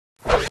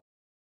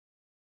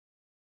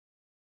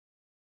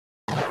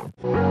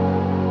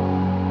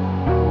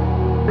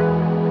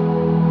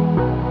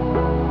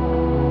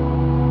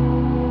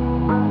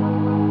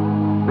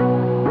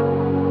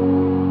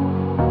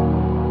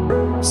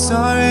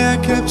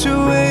kept you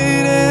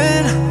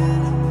waiting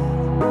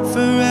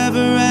forever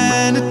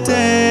and a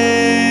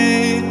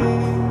day.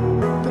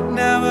 But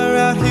now we're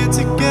out here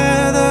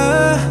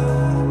together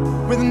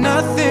with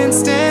nothing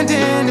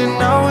standing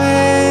in our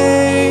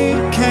way.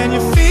 Can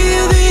you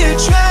feel the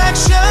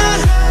attraction?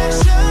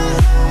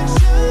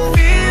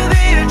 Feel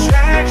the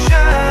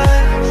attraction.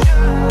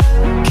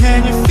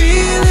 Can you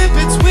feel it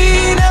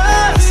between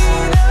us?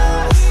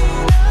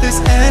 This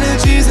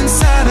energy's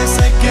inside us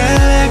like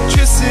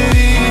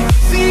electricity.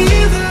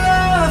 Feel the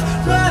love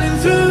running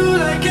through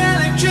like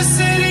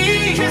electricity.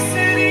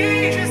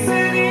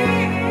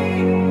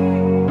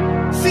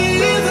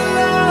 Feel the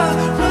love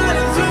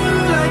running through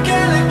like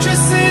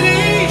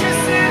electricity.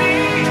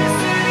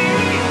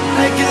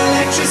 Like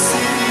electricity.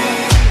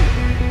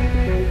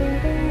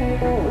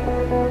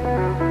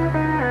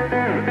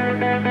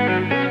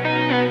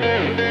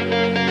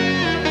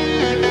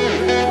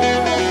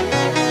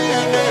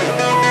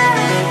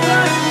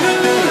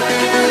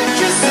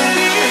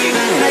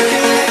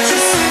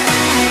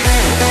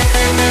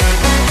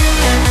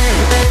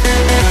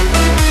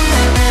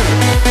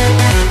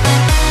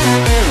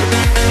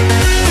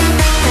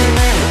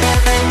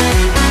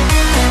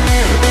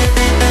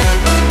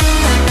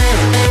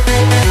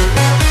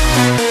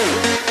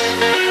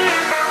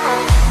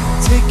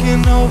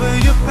 Taking over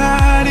your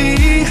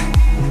body,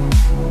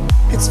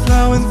 it's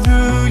flowing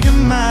through your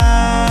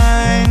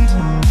mind.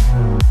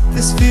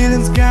 This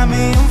feeling's got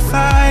me on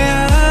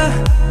fire.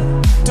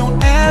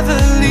 Don't ever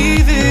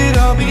leave it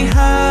all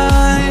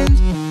behind.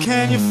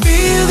 Can you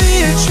feel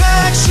the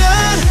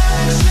attraction?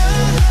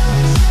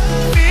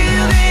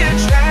 Feel the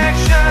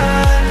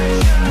attraction.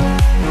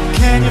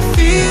 Can you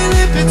feel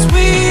it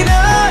between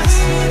us?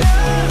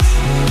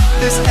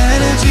 This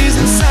energy's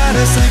inside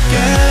us like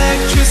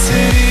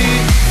electricity.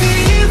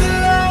 Feel the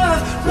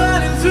love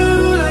running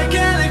through like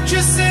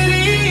electricity.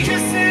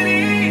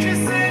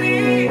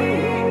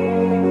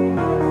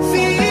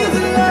 Feel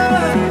the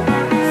love.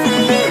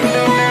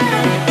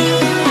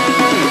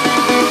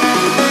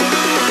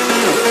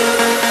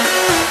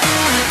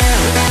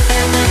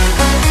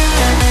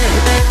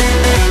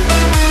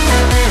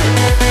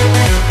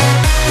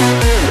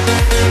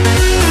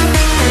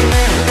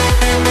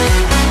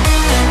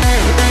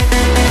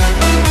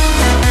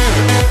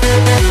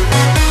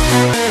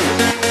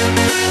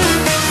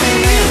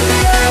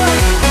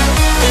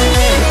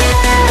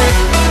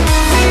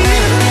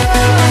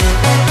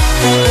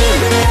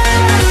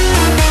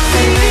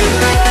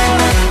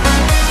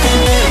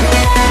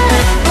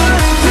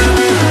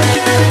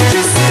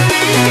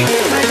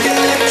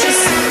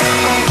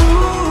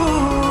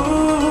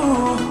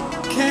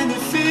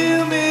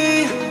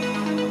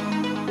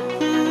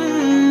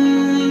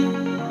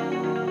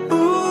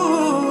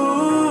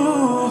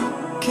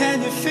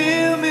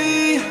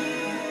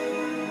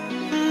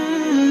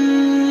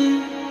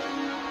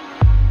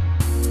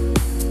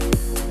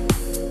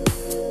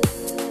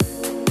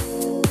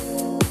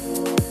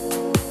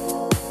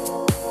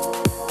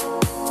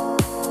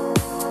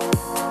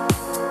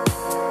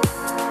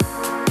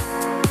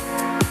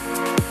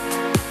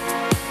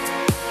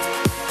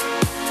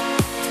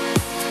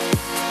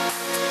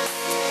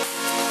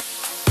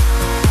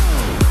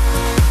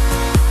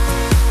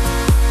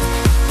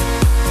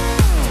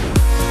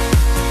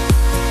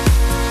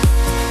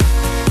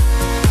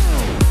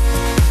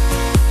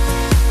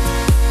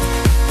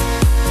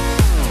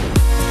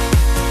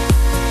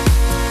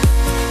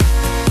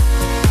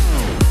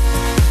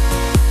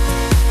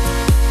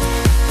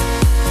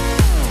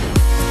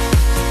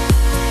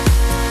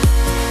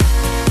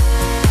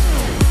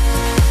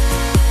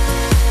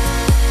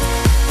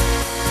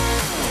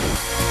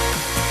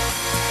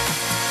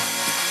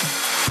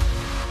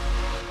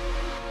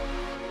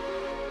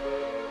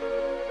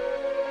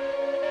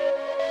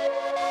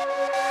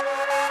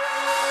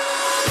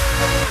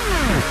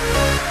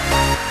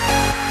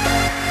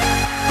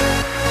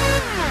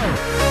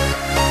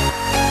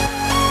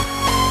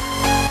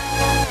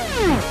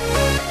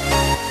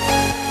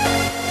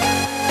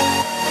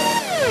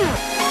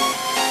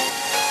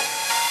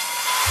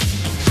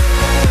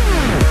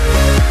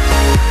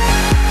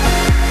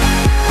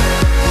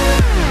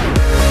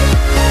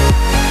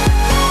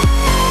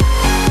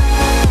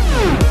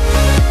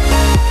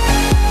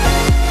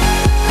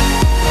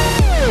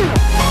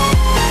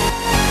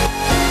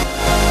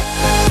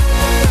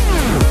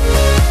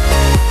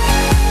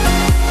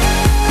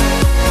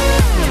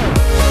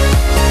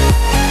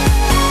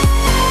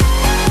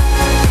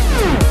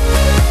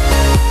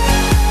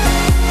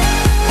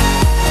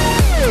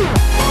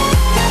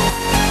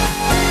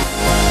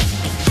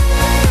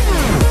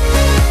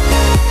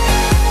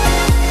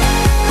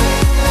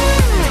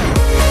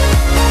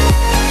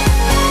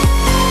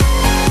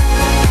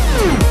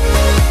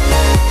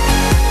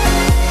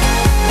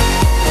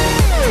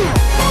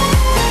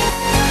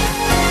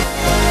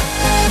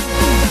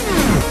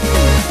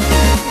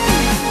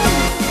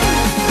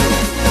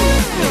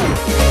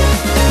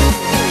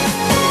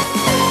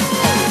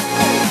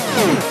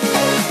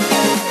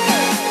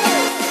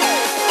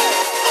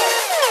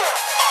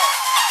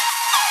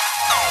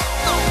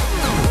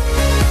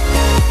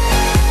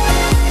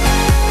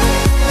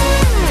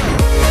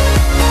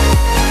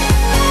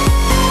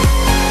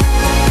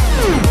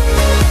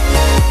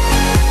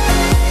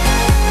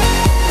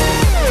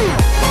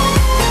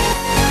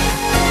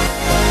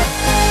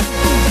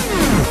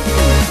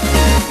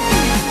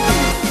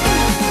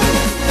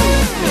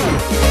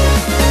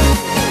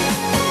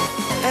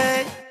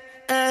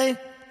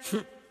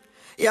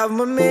 Я в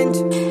моменте,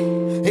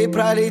 и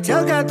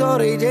пролетел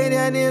который день,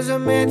 я не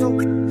заметил.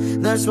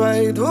 На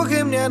своих двух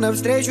и мне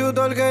навстречу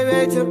только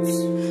ветер.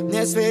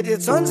 Мне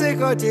светит солнце,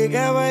 хоть и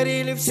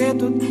говорили все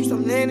тут, что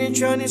мне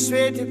ничего не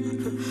светит.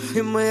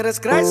 И мы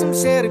раскрасим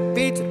серый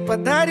Питер,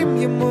 подарим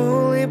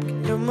ему улыбки.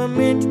 Я в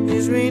моменте,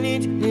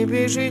 извините, не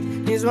пишите,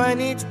 не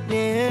звоните,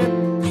 нет.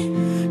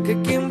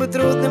 Каким бы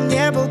трудным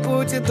ни был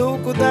путь, иду,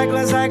 куда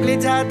глаза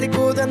глядят и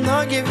куда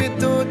ноги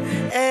ведут.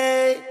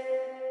 Эй,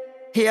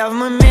 я в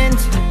моменте,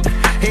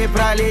 и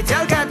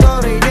пролетел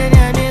который день,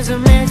 я не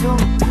заметил.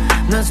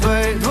 На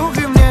своих двух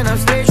и мне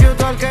навстречу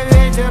только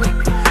ветер.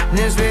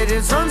 Мне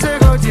светит солнце,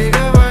 хоть и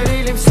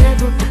говорили все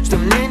тут, что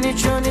мне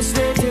ничего не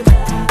светит.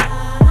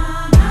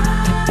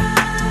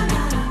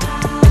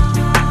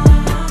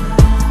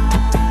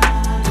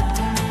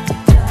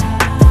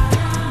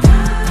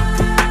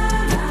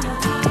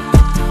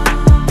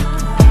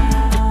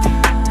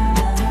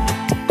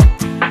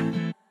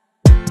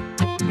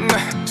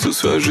 Всю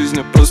свою жизнь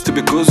я просто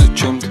бегу за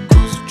чем-то.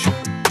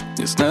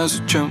 Не знаю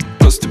зачем,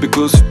 просто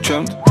бегу за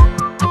чем-то.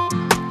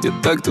 Я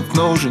так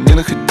давно уже не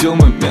находил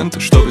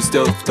момента, чтобы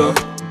сделать вдох,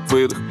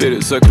 выдох,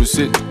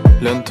 перезагрузить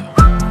ленту.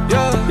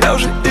 Я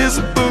уже и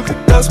забыл,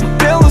 когда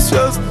смотрел на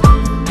звезды,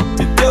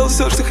 и делал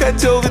все, что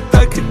хотел, ведь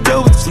так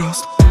хотел быть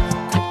взрослым.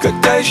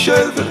 Когда еще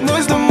я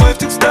вернусь домой в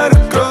тех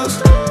старых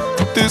кроссах,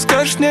 ты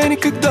скажешь мне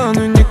никогда,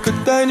 но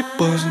никогда не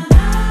поздно.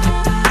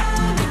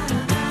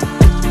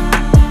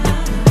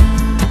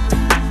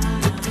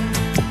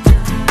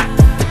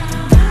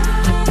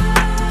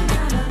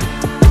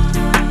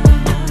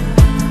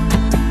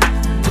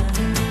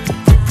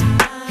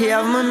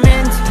 Я в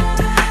моменте,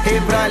 и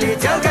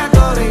пролетел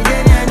который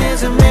день, я не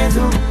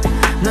заметил.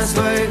 На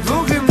своих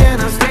двух и мне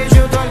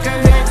навстречу только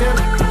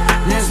ветер.